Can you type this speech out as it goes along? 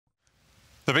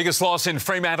The biggest loss in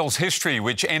Fremantle's history,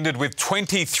 which ended with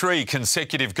 23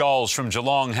 consecutive goals from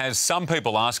Geelong, has some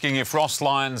people asking if Ross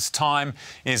Lyon's time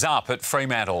is up at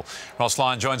Fremantle. Ross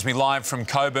Lyon joins me live from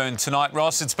Coburn tonight.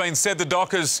 Ross, it's been said the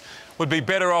Dockers would be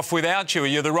better off without you. Are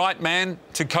you the right man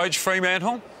to coach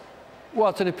Fremantle? Well,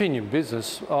 it's an opinion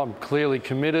business. I'm clearly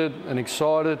committed and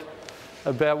excited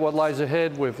about what lays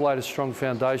ahead. We've laid a strong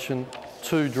foundation,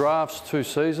 2 drafts, 2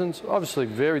 seasons. Obviously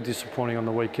very disappointing on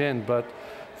the weekend, but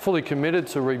fully committed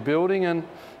to rebuilding and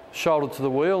shoulder to the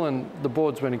wheel, and the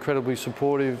board's been incredibly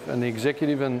supportive, and the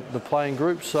executive and the playing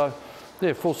group. So,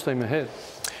 yeah, full steam ahead.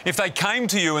 If they came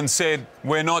to you and said,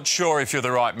 we're not sure if you're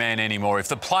the right man anymore, if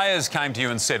the players came to you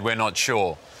and said, we're not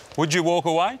sure, would you walk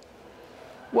away?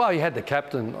 Well, you had the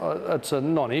captain. It's a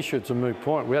non-issue, it's a moot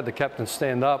point. We had the captain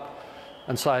stand up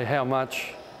and say how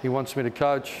much he wants me to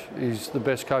coach. He's the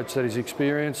best coach that he's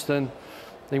experienced, and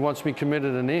he wants me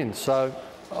committed and in. So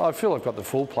I feel I've got the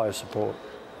full player support.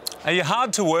 Are you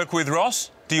hard to work with,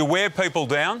 Ross? Do you wear people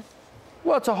down?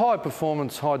 Well, it's a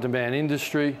high-performance, high-demand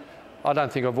industry. I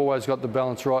don't think I've always got the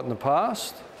balance right in the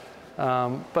past.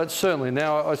 But certainly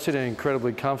now I sit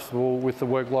incredibly comfortable with the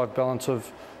work-life balance of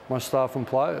my staff and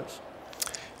players.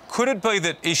 Could it be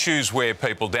that issues wear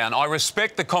people down? I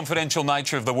respect the confidential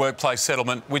nature of the workplace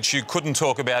settlement, which you couldn't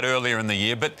talk about earlier in the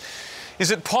year, but is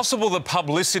it possible the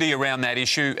publicity around that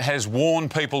issue has worn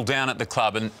people down at the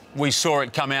club, and we saw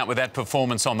it come out with that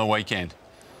performance on the weekend?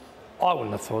 I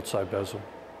wouldn't have thought so, Basil.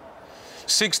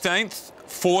 16th,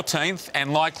 14th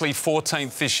and likely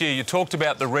 14th this year. You talked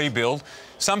about the rebuild.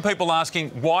 Some people asking,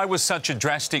 why was such a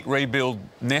drastic rebuild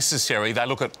necessary? They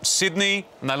look at Sydney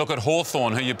and they look at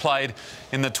Hawthorn, who you played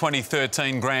in the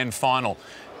 2013 grand final.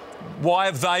 Why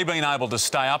have they been able to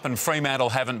stay up and Fremantle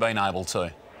haven't been able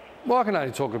to? Well, I can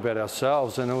only talk about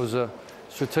ourselves, and it was a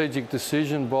strategic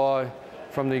decision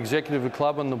from the executive of the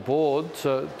club and the board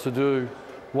to do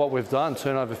what we've done,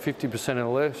 turn over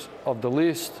 50% of the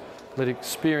list, let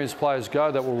experienced players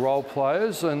go that were role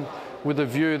players, and with a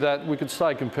view that we could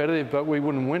stay competitive but we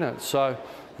wouldn't win it. So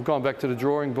we've gone back to the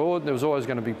drawing board. There was always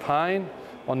going to be pain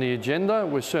on the agenda.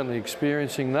 We're certainly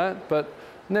experiencing that, but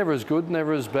never as good,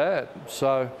 never as bad.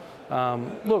 So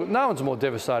look, no one's more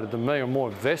devastated than me or more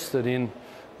invested in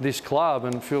this club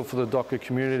and feel for the Docker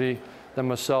community than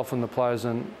myself and the players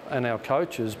and our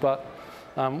coaches. But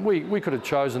we could have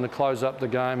chosen to close up the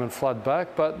game and flood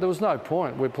back, but there was no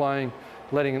point. We're playing,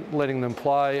 letting them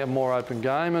play a more open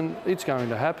game, and it's going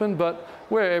to happen. But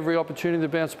we're every opportunity to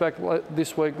bounce back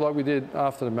this week like we did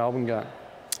after the Melbourne game.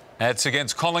 It's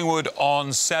against Collingwood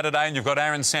on Saturday, and you've got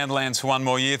Aaron Sandilands for one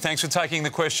more year. Thanks for taking the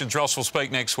questions, Ross. We'll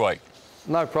speak next week.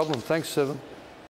 No problem. Thanks, Seven.